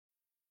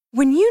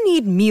When you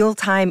need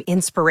mealtime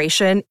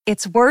inspiration,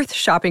 it's worth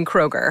shopping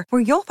Kroger,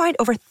 where you'll find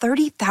over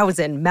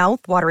 30,000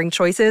 mouth-watering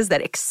choices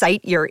that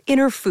excite your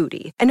inner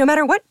foodie. And no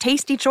matter what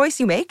tasty choice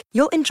you make,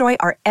 you'll enjoy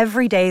our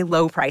everyday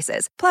low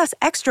prices, plus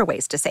extra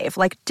ways to save,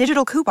 like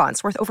digital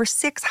coupons worth over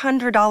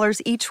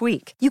 $600 each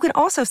week. You can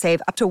also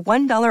save up to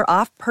 $1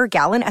 off per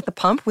gallon at the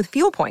pump with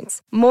fuel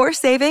points. More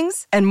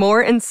savings and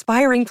more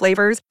inspiring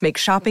flavors make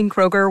shopping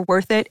Kroger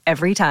worth it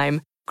every time.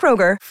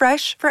 Kroger,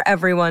 fresh for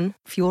everyone.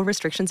 Fuel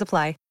restrictions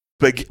apply.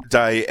 Big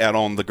day out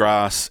on the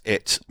grass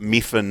at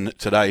Methven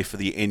today for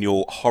the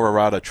annual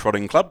Hororata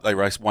Trotting Club. They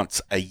race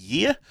once a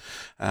year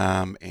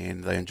and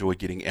they enjoy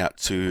getting out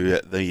to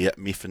the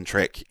Methven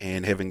track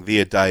and having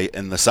their day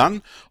in the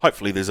sun.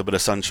 Hopefully there's a bit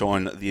of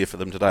sunshine there for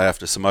them today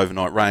after some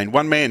overnight rain.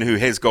 One man who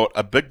has got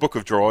a big book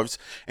of drives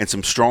and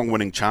some strong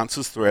winning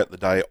chances throughout the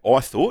day, I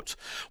thought,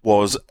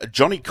 was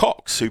Jonny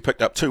Cox, who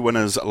picked up 2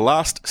 winners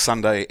last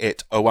Sunday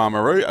at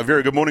Oamaru. A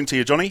very good morning to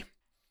you, Jonny.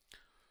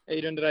 How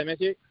you doing today,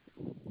 Matthew?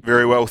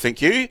 Very well, thank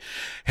you.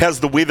 How's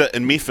the weather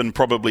in Methven,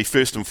 probably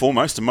first and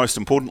foremost, and most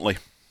importantly?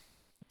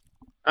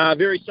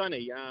 Very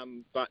sunny,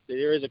 but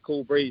there is a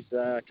cool breeze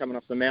coming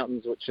off the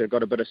mountains, which have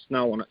got a bit of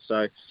snow on it,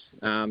 so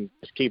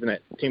just keeping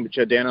that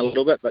temperature down a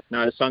little bit. But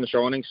no, the sun's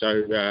shining,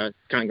 so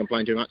can't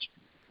complain too much.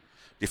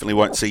 Definitely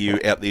won't see you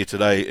out there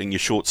today in your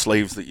short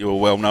sleeves that you're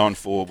well known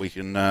for. We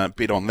can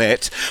bet on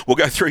that. We'll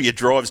go through your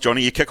drives,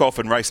 Jonny. You kick off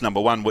in race number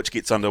 1, which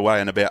gets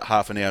underway in about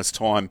half an hour's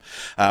time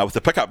with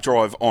the pickup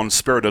drive on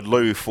Spirited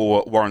Lou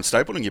for Warren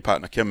Staple, and your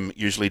partner Kim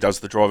usually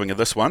does the driving of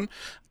this one.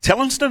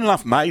 Talented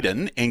enough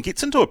maiden and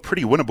gets into a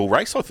pretty winnable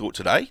race, I thought,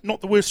 today. Not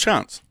the worst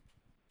chance.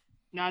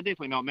 No,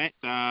 definitely not, Matt.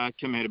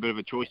 Kim had a bit of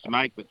a choice to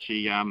make, but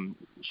she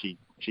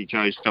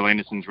chose Phil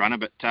Anderson's runner.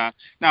 But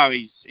no,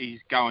 he's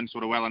going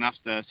sort of well enough,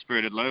 the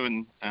Spirited Lou,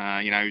 and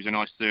he was a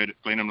nice third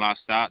at Blenheim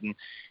last start, and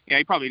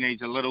he probably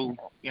needs a little,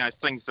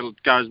 things to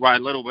go his way a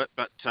little bit.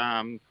 But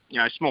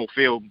small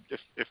field.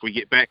 If we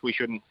get back, we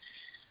shouldn't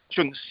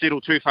settle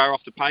too far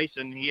off the pace,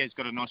 and he has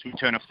got a nice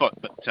return of foot.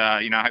 But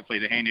hopefully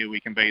the handier we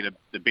can be,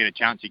 the better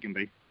chance he can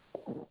be.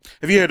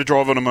 Have you had a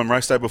drive on him on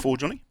race day before,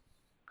 Jonny?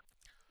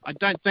 I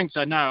don't think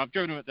so. No, I've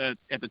driven him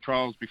at the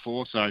trials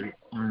before, so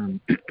I've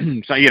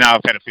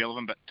had a feel of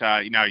him. But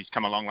he's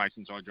come a long way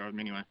since I drove him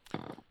anyway.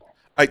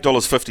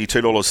 $8.50,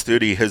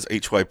 $2.30 his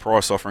each way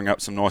price, offering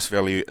up some nice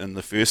value in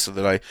the first of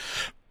the day.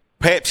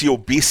 Perhaps your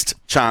best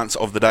chance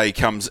of the day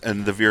comes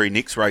in the very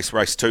next race,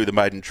 race 2, the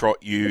maiden trot.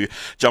 You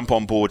jump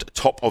on board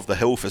Top of the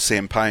Hill for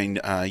Sam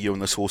Payne. You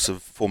and this horse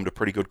have formed a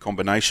pretty good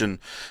combination.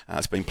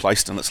 It's been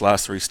placed in its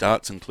last 3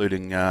 starts,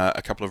 including a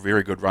couple of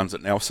very good runs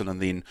at Nelson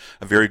and then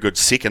a very good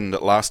second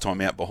last time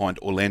out behind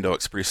Orlando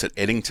Express at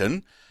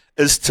Addington.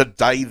 Is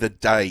today the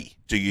day,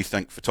 do you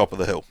think, for Top of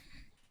the Hill?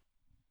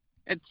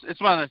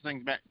 It's one of those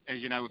things, Matt,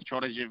 as you know, with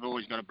trotters, you've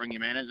always got to bring your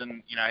manners,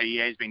 and, he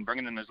has been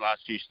bringing them his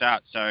last few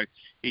starts, so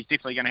he's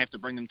definitely going to have to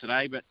bring them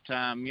today, but,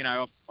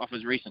 off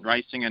his recent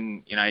racing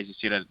and, as you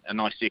said, a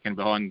nice second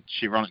behind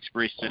Chevron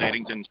Express at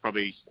Addington's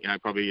probably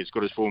as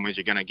good as form as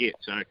you're going to get,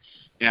 so,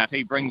 if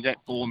he brings that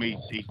form,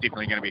 he's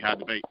definitely going to be hard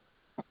to beat.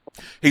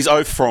 He's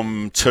 0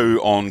 from 2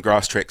 on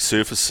grass track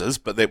surfaces,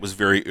 but that was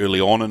very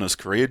early on in his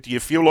career. Do you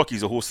feel like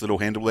he's a horse that'll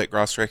handle that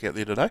grass track out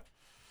there today?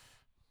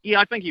 Yeah,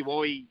 I think he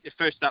will.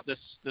 First up this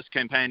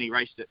campaign, he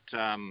raced at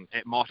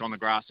Mott on the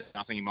grass.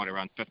 I think he might have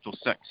run 5th or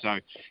 6th. So,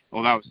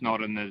 although it's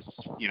not in his,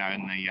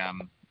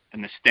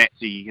 in the stats,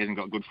 he hasn't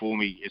got good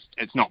form.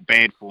 It's not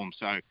bad form.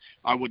 So,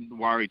 I wouldn't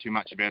worry too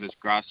much about his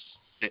grass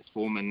stats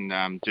form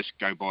and just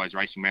go by his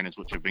racing manners,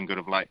 which have been good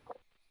of late.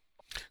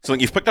 So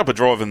you've picked up a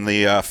drive in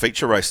the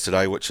feature race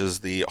today, which is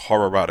the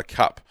Hororata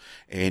Cup,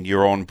 and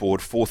you're on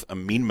board 4th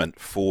Amendment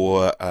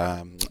for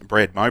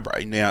Brad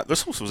Mowbray. Now,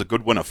 this horse was a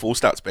good winner 4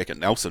 starts back at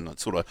Nelson. It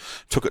sort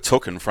of took its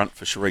hook in front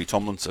for Cherie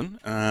Tomlinson.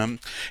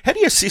 How do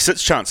you assess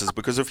its chances?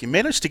 Because if you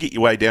manage to get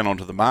your way down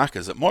onto the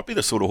markers, it might be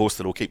the sort of horse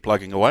that will keep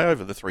plugging away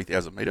over the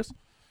 3,000 metres.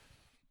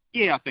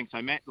 Yeah, I think so,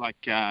 Matt.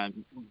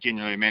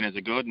 Generally, manners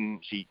are good,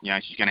 and she's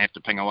going to have to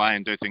ping away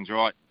and do things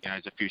right.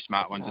 There's a few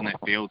smart ones in that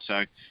field.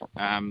 So,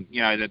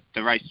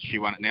 the race she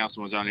won at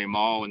Nelson was only a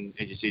mile, and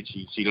as you said,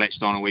 she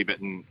latched on a wee bit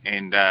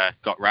and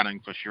got running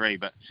for Cherie,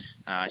 but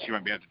she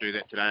won't be able to do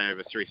that today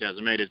over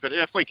 3,000 metres. But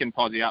if we can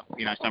posse up,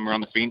 somewhere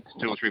on the fence,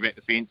 2 or 3 back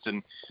the fence,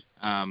 and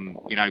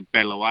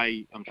battle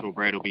away, I'm sure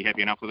Brad will be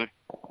happy enough with her.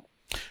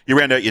 You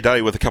round out your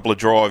day with a couple of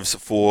drives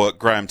for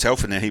Graham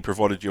Telford. Now, he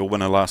provided you a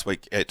winner last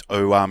week at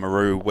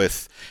Oamaru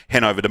with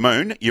Hanover to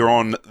Moon. You're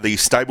on the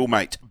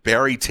stablemate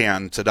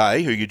Barrytown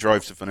today, who you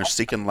drove to finish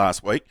second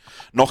last week,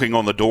 knocking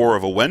on the door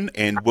of a win,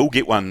 and will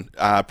get one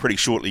pretty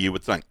shortly, you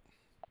would think.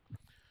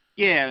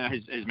 Yeah,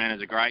 his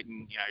manners are great,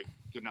 and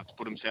good enough to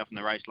put himself in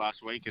the race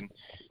last week, and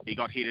he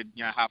got headed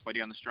halfway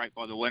down the straight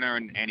by the winner,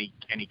 and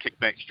he kicked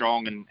back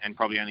strong and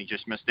probably only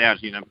just missed out.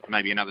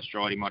 Maybe another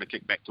stride he might have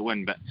kicked back to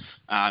win, but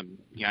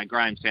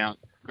Graham's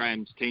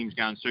team's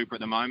going super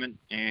at the moment,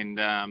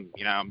 and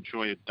I'm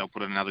sure they'll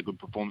put in another good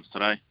performance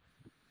today.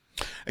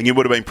 And you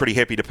would have been pretty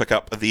happy to pick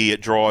up the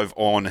drive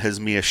on his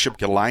mare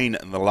Shibka Lane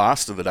in the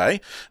last of the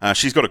day.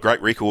 She's got a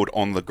great record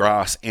on the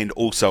grass and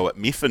also at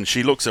Methven.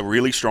 She looks a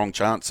really strong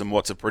chance in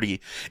what's a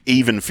pretty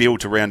even field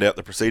to round out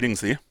the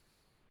proceedings there.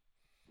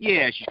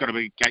 Yeah, she's got a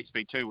big gate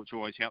speed too, which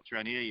always helps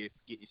around here. You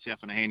get yourself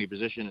in a handy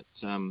position.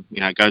 It's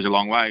it goes a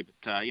long way.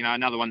 But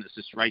another one that's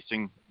just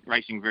racing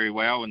very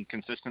well and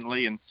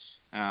consistently. And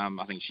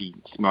I think she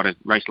might have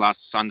raced last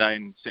Sunday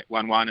and set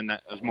 1-1, and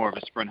that was more of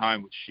a sprint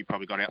home, which she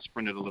probably got out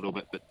sprinted a little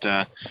bit.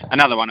 But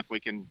another one, if we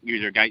can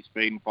use her gate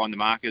speed and find the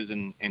markers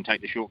and take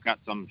the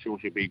shortcuts, I'm sure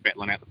she'll be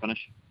battling out the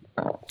finish.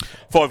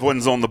 5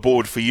 wins on the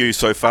board for you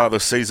so far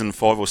this season,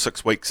 5 or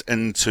 6 weeks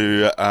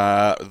into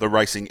the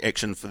racing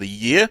action for the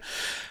year.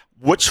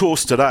 Which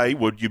horse today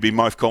would you be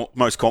most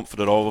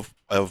confident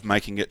of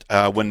making it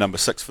win number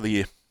 6 for the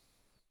year?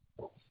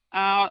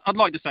 I'd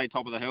like to say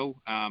top of the hill.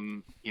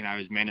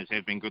 His manners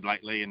have been good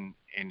lately, and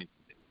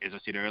as I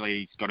said earlier,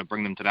 he's got to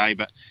bring them today.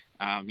 But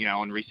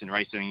on recent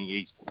racing,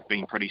 he's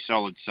been pretty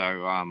solid.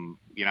 So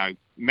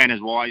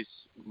manners-wise,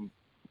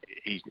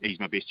 he's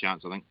my best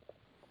chance, I think.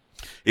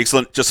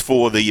 Excellent. Just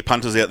for the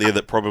punters out there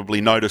that probably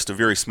noticed, a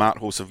very smart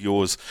horse of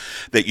yours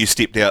that you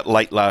stepped out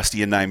late last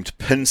year named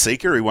Pin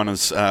Seeker, who won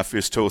his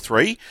first 2 or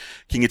 3.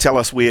 Can you tell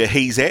us where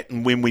he's at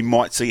and when we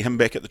might see him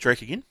back at the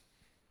track again?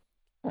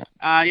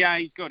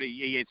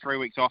 He had 3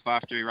 weeks off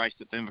after he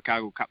raced at the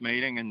Invercargill Cup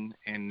meeting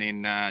and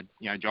then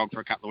jogged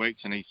for a couple of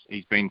weeks, and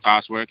he's been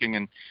fast working,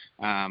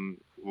 and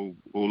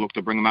we'll look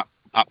to bring him up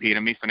here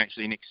to Methven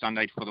actually next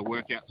Sunday for the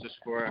workout, just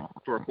for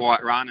a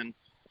quiet run. And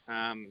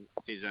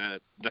there's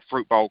the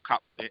Fruit Bowl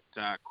Cup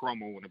at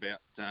Cromwell in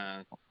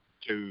about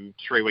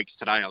 2-3 weeks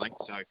today, I think.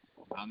 So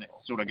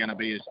that's sort of going to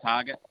be his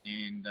target,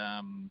 and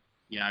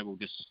we'll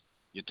just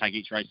take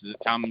each race as it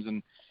comes,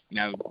 and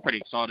pretty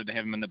excited to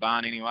have him in the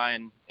barn anyway,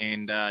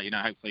 and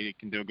hopefully he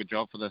can do a good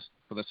job for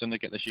the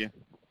syndicate this year.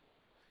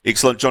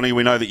 Excellent, Johnny.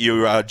 We know that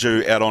you are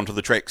due out onto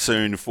the track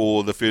soon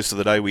for the first of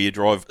the day where you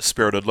drive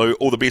Spirited Lou.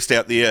 All the best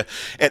out there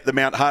at the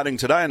Mount Harding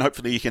today, and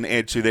hopefully you can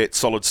add to that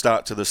solid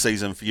start to the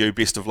season for you.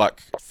 Best of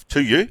luck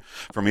to you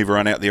from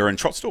everyone out there in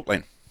Trots Talk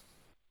land.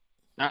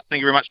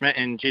 Thank you very much, Matt,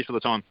 and cheers for the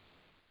time.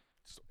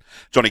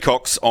 Jonny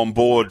Cox on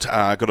board,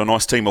 got a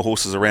nice team of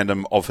horses around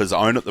him of his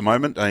own at the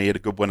moment. He had a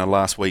good winner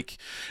last week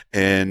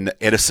in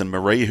Addison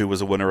Marie, who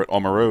was a winner at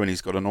Oamaru, and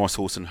he's got a nice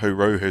horse in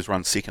Hooroo, who's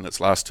run second its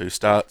last 2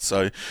 starts.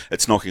 So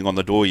it's knocking on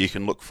the door. You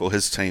can look for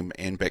his team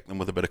and back them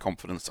with a bit of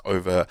confidence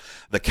over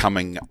the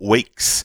coming weeks.